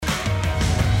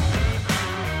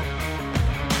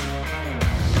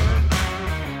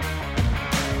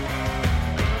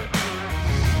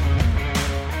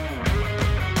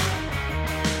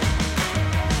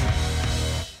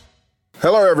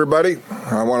Hello, everybody.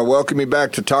 I want to welcome you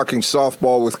back to Talking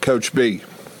Softball with Coach B.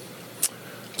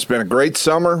 It's been a great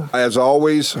summer, as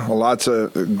always. Lots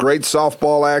of great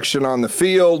softball action on the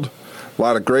field, a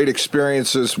lot of great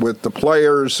experiences with the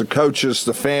players, the coaches,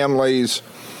 the families.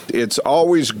 It's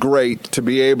always great to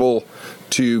be able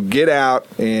to get out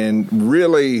and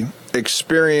really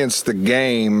experience the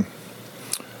game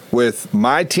with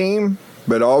my team,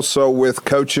 but also with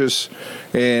coaches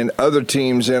and other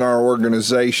teams in our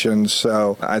organization.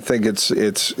 So I think it's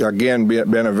again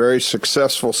been a very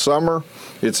successful summer.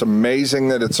 It's amazing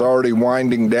that it's already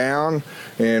winding down,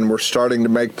 and we're starting to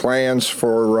make plans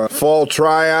for fall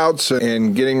tryouts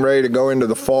and getting ready to go into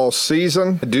the fall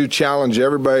season. I do challenge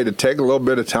everybody to take a little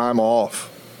bit of time off.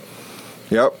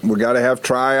 Yep, we got to have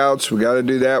tryouts. We got to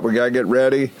do that. We got to get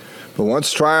ready. But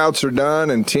once tryouts are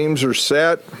done and teams are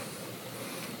set,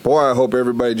 boy, I hope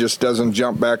everybody just doesn't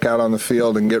jump back out on the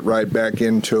field and get right back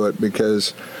into it,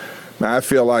 because I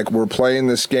feel like we're playing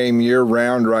this game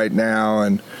year-round right now.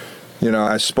 And, you know,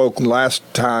 I spoke last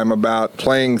time about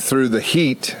playing through the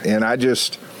heat, and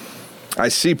I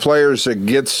see players that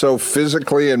get so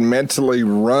physically and mentally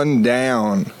run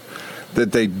down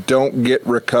that they don't get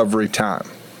recovery time.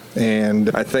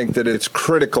 And I think that it's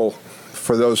critical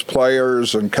for those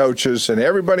players and coaches and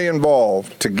everybody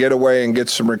involved to get away and get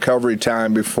some recovery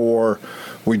time before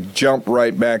we jump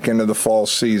right back into the fall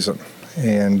season.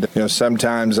 And, you know,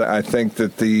 sometimes I think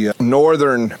that the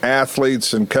northern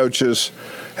athletes and coaches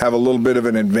have a little bit of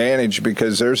an advantage,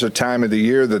 because there's a time of the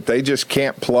year that they just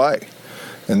can't play.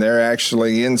 And they're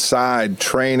actually inside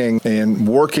training and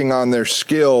working on their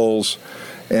skills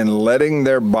and letting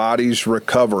their bodies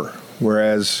recover.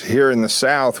 Whereas here in the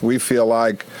South, we feel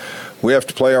like we have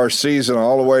to play our season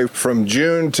all the way from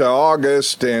June to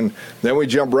August, and then we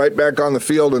jump right back on the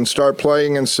field and start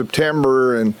playing in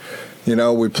September. And, you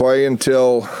know, we play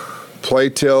till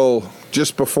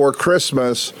just before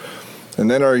Christmas, and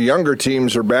then our younger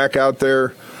teams are back out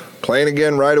there playing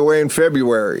again right away in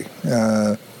February.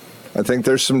 I think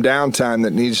there's some downtime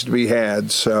that needs to be had.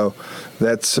 So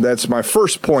that's my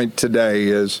first point today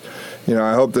is, you know,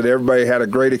 I hope that everybody had a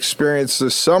great experience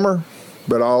this summer,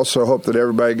 but I also hope that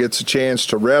everybody gets a chance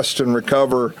to rest and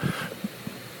recover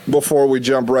before we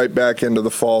jump right back into the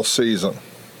fall season.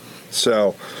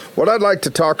 So what I'd like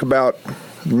to talk about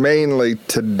mainly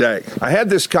today, I had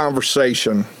this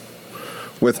conversation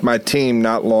with my team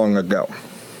not long ago.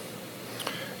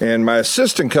 And my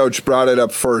assistant coach brought it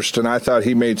up first, and I thought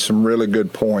he made some really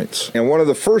good points. And one of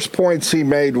the first points he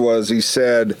made was, he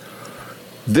said,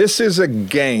 this is a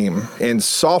game, and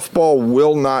softball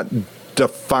will not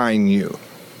define you.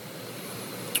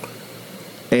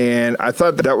 And I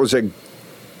thought that was a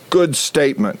good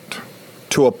statement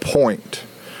to a point,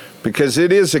 because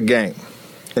it is a game.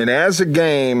 And as a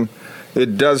game,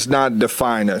 it does not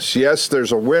define us. Yes,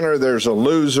 there's a winner, there's a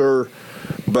loser,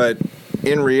 but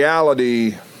in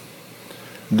reality,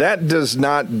 that does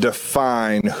not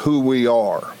define who we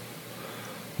are.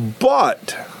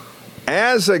 But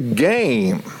as a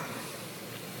game,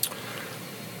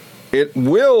 it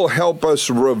will help us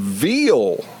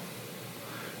reveal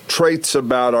traits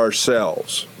about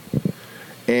ourselves.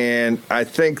 And I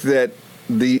think that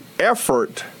the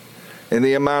effort and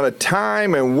the amount of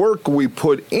time and work we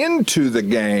put into the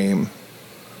game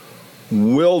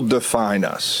will define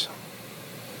us.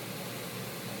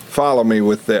 Follow me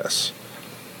with this.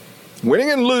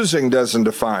 Winning and losing doesn't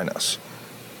define us.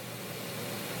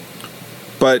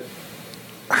 But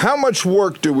how much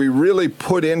work do we really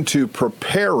put into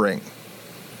preparing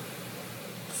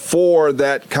for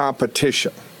that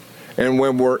competition? And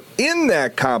when we're in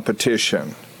that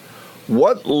competition,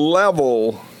 what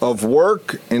level of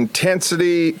work,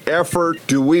 intensity, effort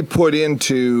do we put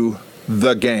into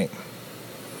the game?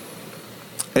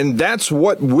 And that's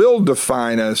what will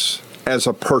define us as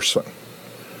a person.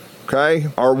 Okay?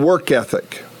 Our work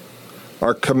ethic,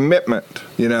 our commitment,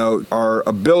 you know, our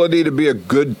ability to be a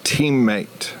good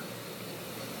teammate,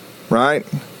 right?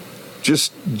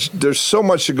 Just, there's so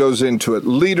much that goes into it.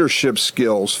 Leadership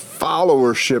skills,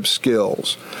 followership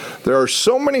skills. There are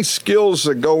so many skills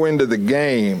that go into the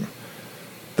game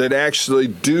that actually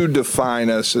do define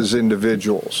us as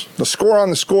individuals. The score on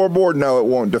the scoreboard, no, it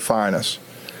won't define us.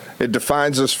 It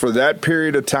defines us for that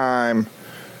period of time,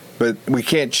 but we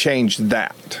can't change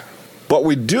that. But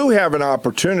we do have an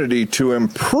opportunity to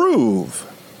improve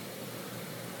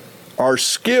our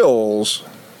skills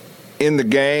in the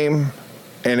game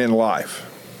and in life.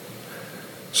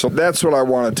 So that's what I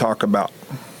want to talk about.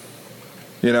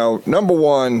 You know, number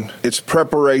one, it's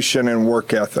preparation and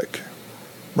work ethic,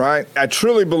 right? I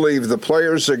truly believe the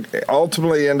players that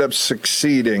ultimately end up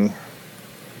succeeding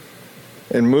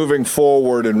and moving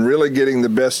forward and really getting the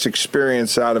best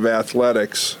experience out of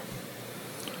athletics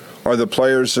are the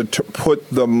players that put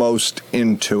the most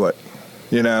into it.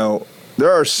 You know,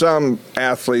 there are some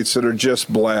athletes that are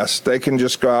just blessed. They can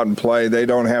just go out and play. They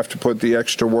don't have to put the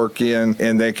extra work in,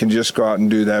 and they can just go out and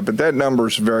do that. But that number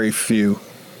is very few.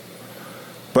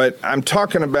 But I'm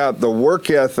talking about the work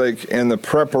ethic and the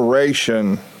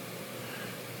preparation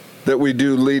that we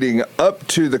do leading up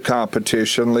to the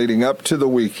competition, leading up to the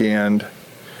weekend,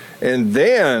 and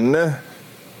then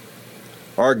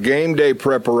our game day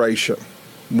preparation.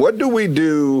 What do we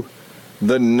do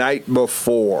the night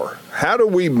before? How do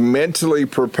we mentally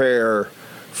prepare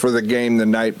for the game the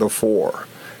night before?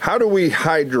 How do we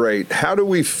hydrate? How do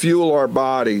we fuel our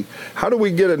body? How do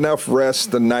we get enough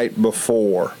rest the night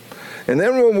before? And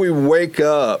then when we wake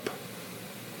up,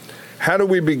 how do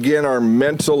we begin our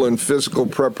mental and physical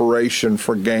preparation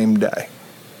for game day?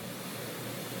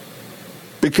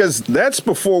 Because that's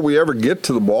before we ever get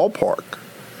to the ballpark.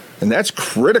 And that's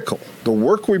critical. The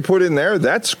work we put in there,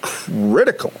 that's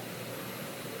critical.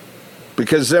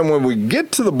 Because then when we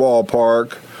get to the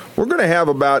ballpark, we're going to have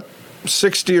about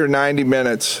 60 or 90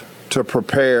 minutes to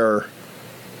prepare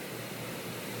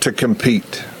to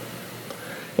compete.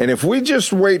 And if we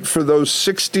just wait for those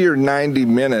 60 or 90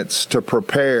 minutes to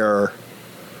prepare,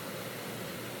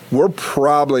 we're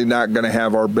probably not going to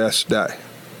have our best day.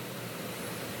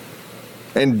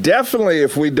 And definitely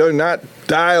if we do not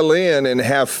dial in and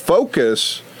have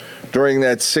focus during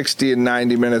that 60 and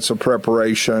 90 minutes of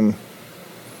preparation,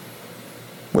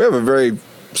 we have a very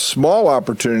small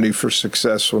opportunity for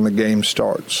success when the game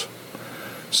starts.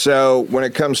 So when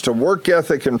it comes to work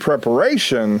ethic and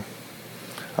preparation,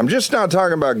 I'm just not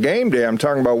talking about game day. I'm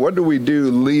talking about what do we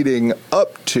do leading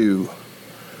up to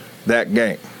that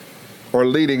game or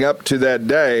leading up to that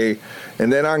day.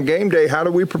 And then on game day, how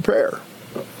do we prepare?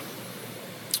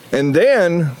 And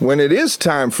then when it is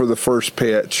time for the first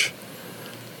pitch,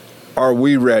 are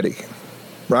we ready?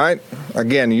 Right?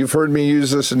 Again, you've heard me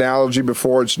use this analogy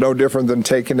before. It's no different than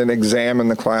taking an exam in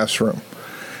the classroom.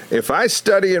 If I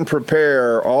study and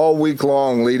prepare all week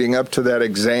long leading up to that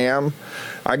exam,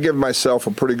 I give myself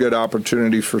a pretty good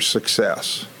opportunity for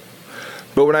success.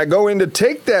 But when I go in to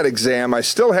take that exam, I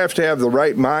still have to have the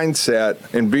right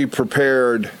mindset and be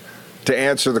prepared to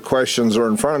answer the questions that are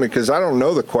in front of me because I don't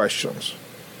know the questions.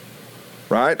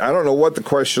 Right? I don't know what the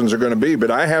questions are going to be,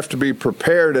 but I have to be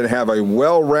prepared and have a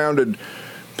well-rounded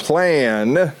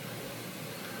plan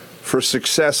for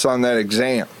success on that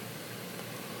exam.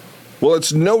 Well,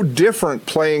 it's no different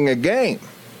playing a game.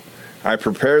 I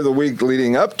prepare the week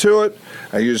leading up to it.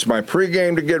 I use my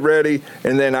pregame to get ready,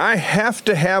 and then I have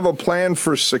to have a plan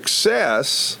for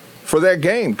success for that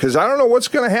game because I don't know what's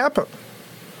going to happen.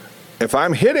 If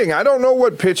I'm hitting, I don't know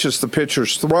what pitches the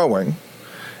pitcher's throwing.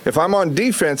 If I'm on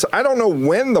defense, I don't know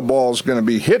when the ball's going to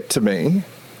be hit to me.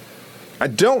 I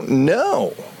don't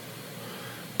know.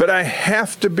 But I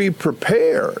have to be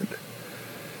prepared.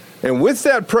 And with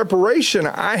that preparation,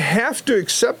 I have to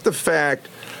accept the fact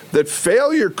that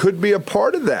failure could be a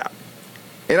part of that.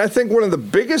 And I think one of the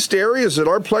biggest areas that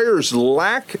our players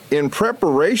lack in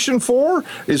preparation for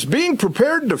is being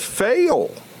prepared to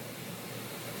fail.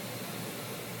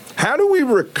 How do we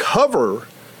recover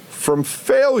from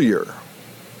failure?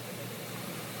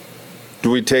 Do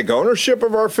we take ownership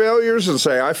of our failures and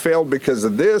say, I failed because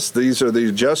of this, these are the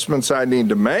adjustments I need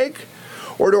to make?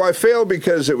 Or do I fail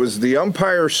because it was the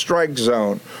umpire's strike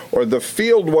zone, or the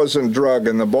field wasn't drug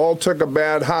and the ball took a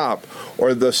bad hop,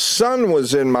 or the sun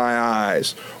was in my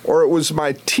eyes, or it was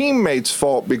my teammate's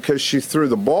fault because she threw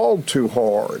the ball too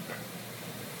hard?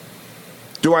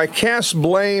 Do I cast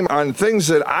blame on things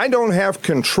that I don't have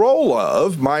control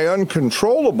of, my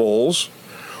uncontrollables,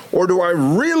 or do I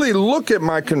really look at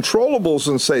my controllables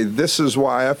and say, this is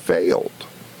why I failed?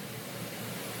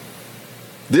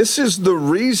 This is the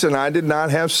reason I did not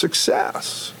have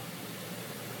success.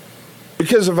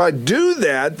 Because if I do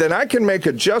that, then I can make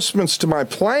adjustments to my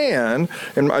plan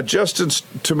and adjustments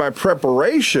to my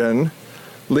preparation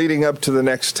leading up to the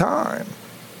next time.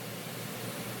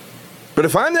 But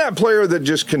if I'm that player that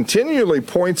just continually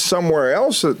points somewhere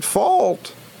else at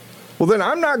fault, well, then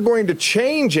I'm not going to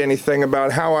change anything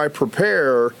about how I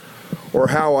prepare or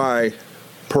how I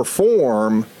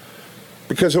perform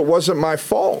because it wasn't my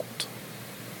fault.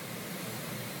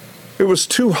 It was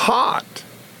too hot.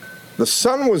 The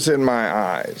sun was in my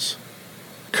eyes.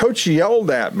 Coach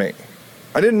yelled at me.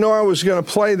 I didn't know I was going to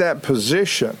play that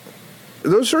position.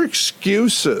 Those are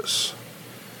excuses.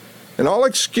 And all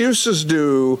excuses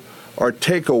do are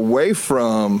take away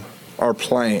from our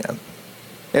plan.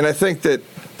 And I think that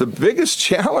the biggest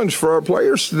challenge for our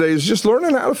players today is just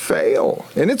learning how to fail.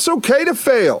 And it's okay to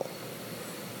fail.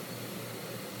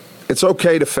 It's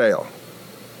okay to fail.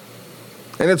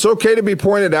 And it's okay to be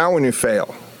pointed out when you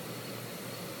fail.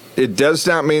 It does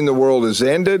not mean the world is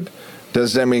ended.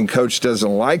 Does not mean coach doesn't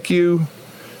like you.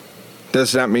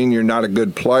 Does not mean you're not a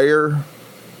good player.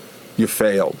 You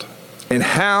failed. And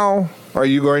how are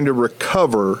you going to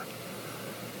recover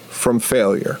from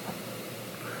failure?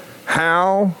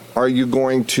 How are you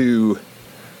going to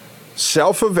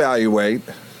self-evaluate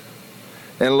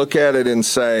and look at it and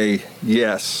say,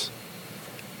 yes,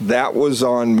 that was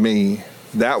on me.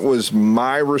 That was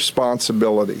my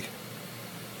responsibility.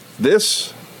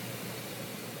 This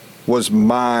was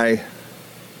my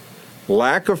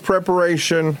lack of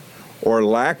preparation or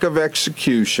lack of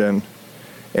execution,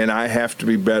 and I have to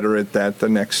be better at that the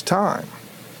next time.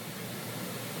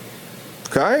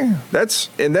 Okay? That's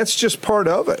just part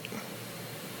of it.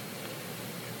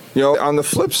 You know, on the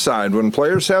flip side, when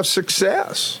players have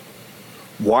success,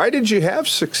 why did you have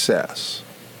success?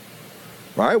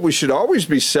 Right? We should always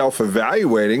be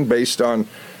self-evaluating based on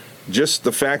just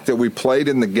the fact that we played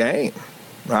in the game,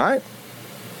 right?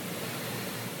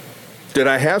 Did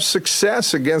I have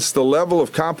success against the level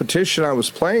of competition I was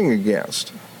playing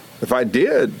against? If I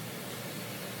did,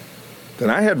 then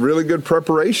I had really good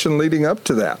preparation leading up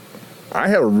to that. I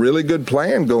had a really good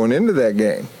plan going into that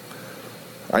game.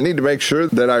 I need to make sure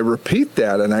that I repeat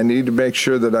that, and I need to make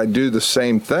sure that I do the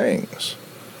same things,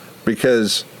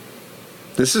 because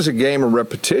this is a game of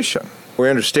repetition. We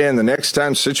understand the next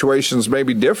time situations may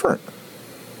be different.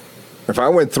 If I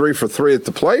went 3 for 3 at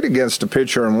the plate against a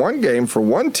pitcher in one game for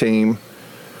one team,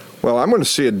 well, I'm going to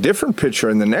see a different pitcher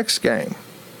in the next game.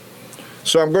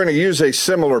 So I'm going to use a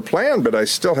similar plan, but I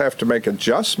still have to make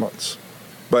adjustments.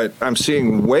 But I'm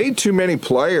seeing way too many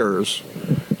players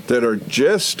that are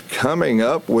just coming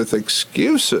up with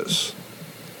excuses.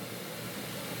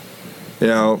 You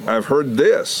know, I've heard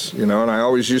this, and I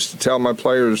always used to tell my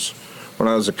players when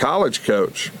I was a college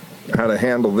coach how to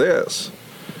handle this.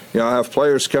 I have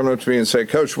players come up to me and say,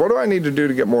 Coach, what do I need to do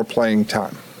to get more playing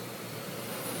time?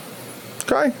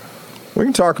 Okay, we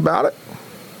can talk about it.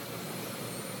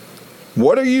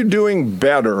 What are you doing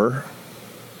better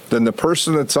than the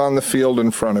person that's on the field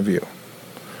in front of you?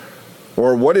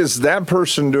 Or what is that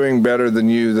person doing better than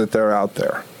you that they're out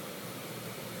there?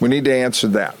 We need to answer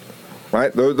that,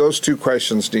 right? Those two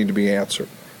questions need to be answered.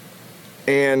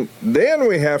 And then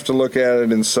we have to look at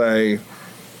it and say,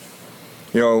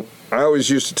 I always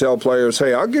used to tell players,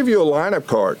 hey, I'll give you a lineup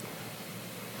card.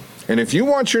 And if you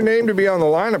want your name to be on the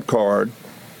lineup card,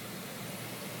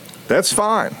 that's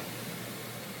fine.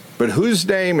 But whose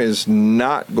name is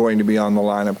not going to be on the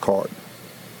lineup card?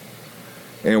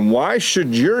 And why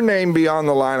should your name be on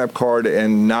the lineup card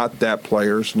and not that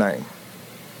player's name?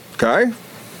 Okay?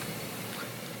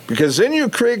 Because then you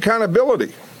create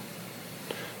accountability.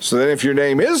 So then if your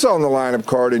name is on the lineup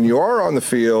card and you are on the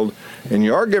field and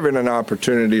you are given an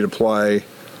opportunity to play,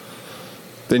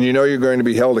 then you're going to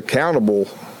be held accountable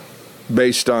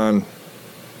based on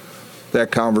that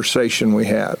conversation we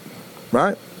had,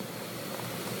 right?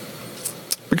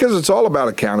 Because it's all about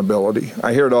accountability.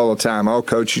 I hear it all the time. Oh,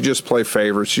 Coach, you just play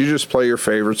favorites. You just play your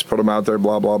favorites, put them out there,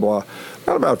 blah, blah, blah.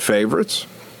 Not about favorites.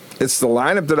 It's the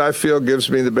lineup that I feel gives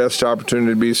me the best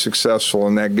opportunity to be successful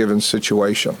in that given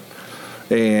situation.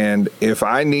 And if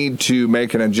I need to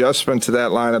make an adjustment to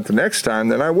that lineup the next time,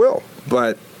 then I will.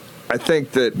 But I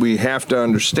think that we have to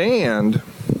understand,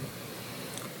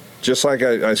 just like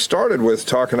I started with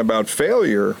talking about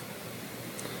failure,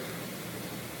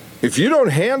 if you don't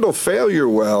handle failure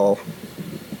well,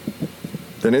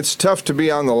 then it's tough to be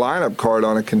on the lineup card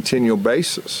on a continual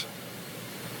basis.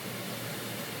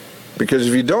 Because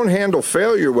if you don't handle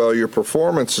failure well, your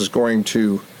performance is going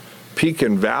to peak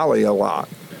and valley a lot.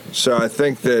 So I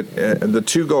think that the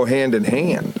two go hand in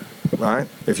hand, right?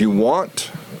 If you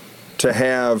want to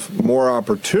have more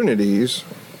opportunities,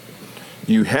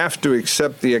 you have to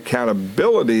accept the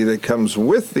accountability that comes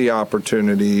with the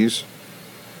opportunities,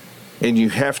 and you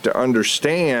have to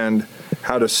understand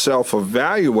how to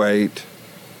self-evaluate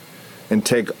and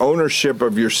take ownership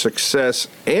of your success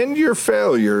and your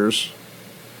failures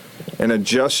and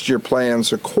adjust your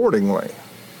plans accordingly.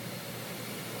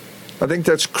 I think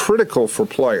that's critical for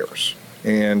players.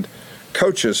 And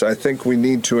coaches, I think we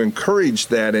need to encourage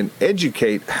that and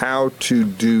educate how to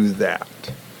do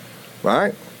that,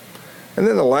 right? And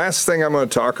then the last thing I'm going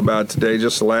to talk about today,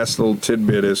 just the last little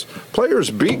tidbit, is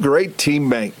players be great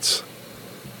teammates.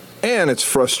 And it's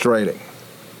frustrating.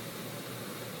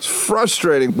 It's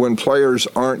frustrating when players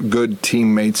aren't good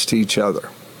teammates to each other.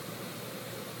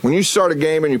 When you start a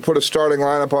game and you put a starting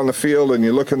lineup on the field and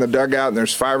you look in the dugout and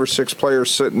there's 5 or 6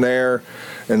 players sitting there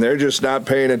and they're just not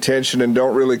paying attention and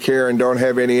don't really care and don't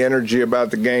have any energy about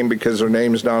the game because their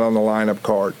name's not on the lineup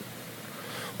card.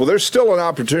 Well, there's still an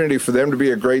opportunity for them to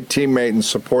be a great teammate and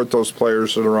support those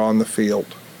players that are on the field.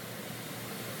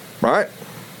 Right?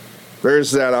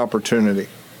 There's that opportunity.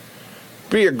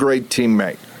 Be a great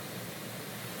teammate.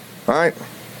 Right?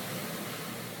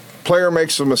 Player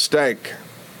makes a mistake.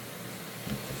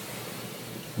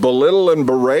 Belittle and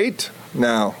berate?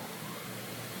 No.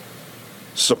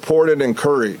 Support and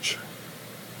encourage.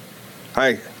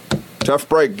 Hey, tough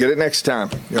break. Get it next time.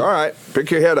 All right. Pick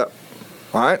your head up.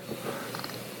 All right?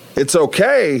 It's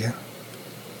okay.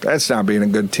 That's not being a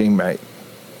good teammate.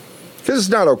 Because it's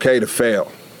not okay to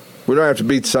fail. We don't have to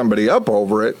beat somebody up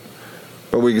over it,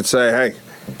 but we could say, hey,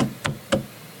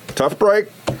 tough break.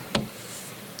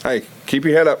 Hey, keep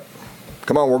your head up.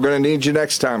 Come on, we're going to need you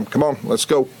next time. Come on, let's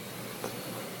go.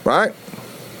 Right?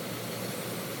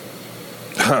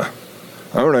 I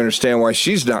don't understand why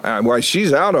she's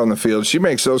out on the field. She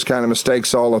makes those kind of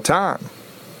mistakes all the time.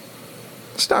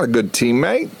 It's not a good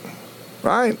teammate,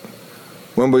 right?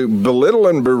 When we belittle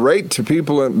and berate to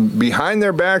people behind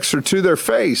their backs or to their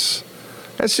face,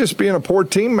 that's just being a poor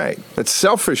teammate. That's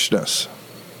selfishness,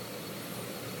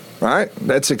 right?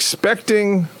 That's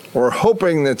expecting or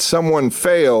hoping that someone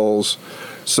fails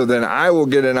so then I will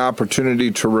get an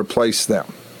opportunity to replace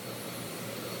them.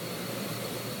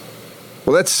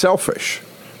 Well, that's selfish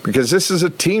because this is a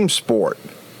team sport.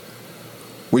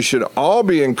 We should all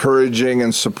be encouraging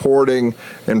and supporting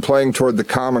and playing toward the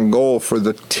common goal for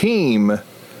the team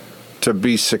to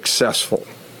be successful.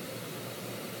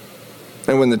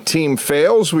 And when the team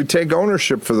fails, we take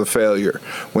ownership for the failure.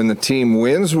 When the team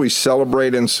wins, we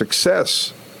celebrate in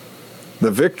success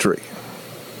the victory.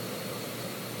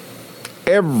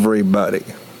 Everybody.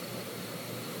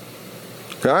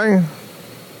 Okay?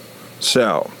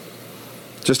 So,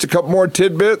 just a couple more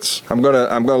tidbits. I'm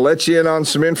gonna let you in on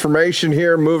some information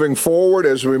here moving forward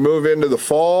as we move into the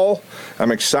fall.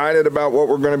 I'm excited about what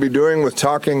we're going to be doing with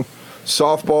Talking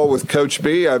Softball with Coach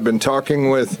B. I've been talking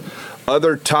with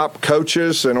other top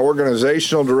coaches and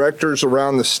organizational directors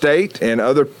around the state and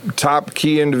other top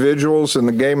key individuals in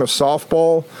the game of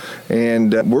softball,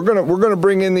 and we're gonna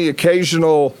bring in the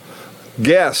occasional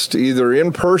guest either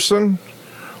in person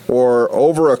or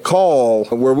over a call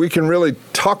where we can really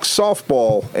talk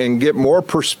softball and get more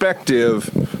perspective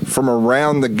from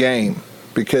around the game,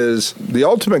 because the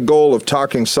ultimate goal of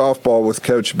Talking Softball with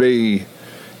Coach B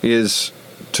is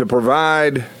to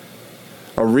provide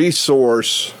a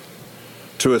resource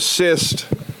to assist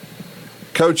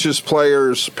coaches,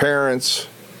 players, parents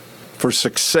for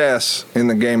success in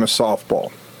the game of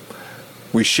softball.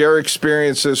 We share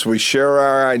experiences, we share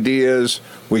our ideas,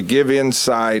 we give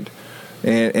insight,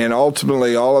 and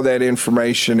ultimately all of that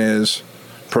information is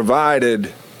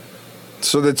provided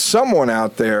so that someone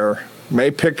out there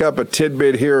may pick up a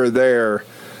tidbit here or there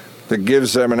that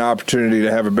gives them an opportunity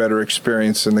to have a better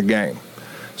experience in the game.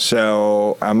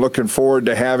 So I'm looking forward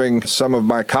to having some of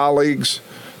my colleagues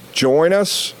join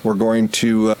us. We're going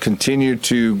to continue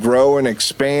to grow and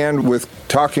expand with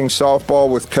Talking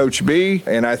Softball with Coach B,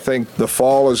 and I think the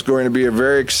fall is going to be a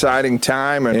very exciting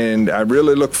time, and I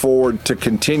really look forward to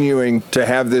continuing to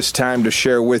have this time to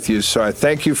share with you. So I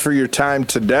thank you for your time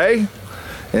today,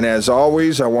 and as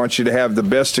always, I want you to have the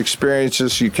best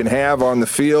experiences you can have on the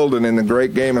field and in the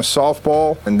great game of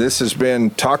softball, and this has been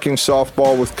Talking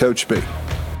Softball with Coach B.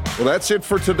 Well, that's it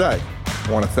for today.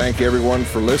 I want to thank everyone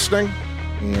for listening,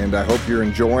 and I hope you're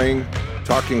enjoying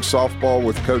Talking Softball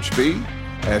with Coach B.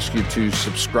 I ask you to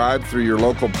subscribe through your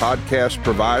local podcast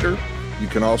provider. You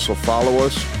can also follow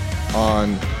us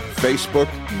on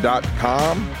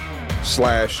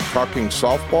Facebook.com/Talking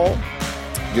Softball.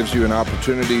 Gives you an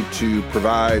opportunity to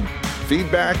provide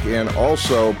feedback and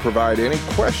also provide any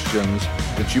questions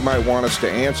that you might want us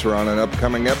to answer on an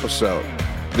upcoming episode.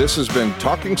 This has been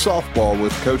Talking Softball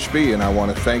with Coach B, and I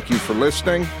want to thank you for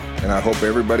listening, and I hope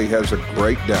everybody has a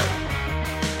great day.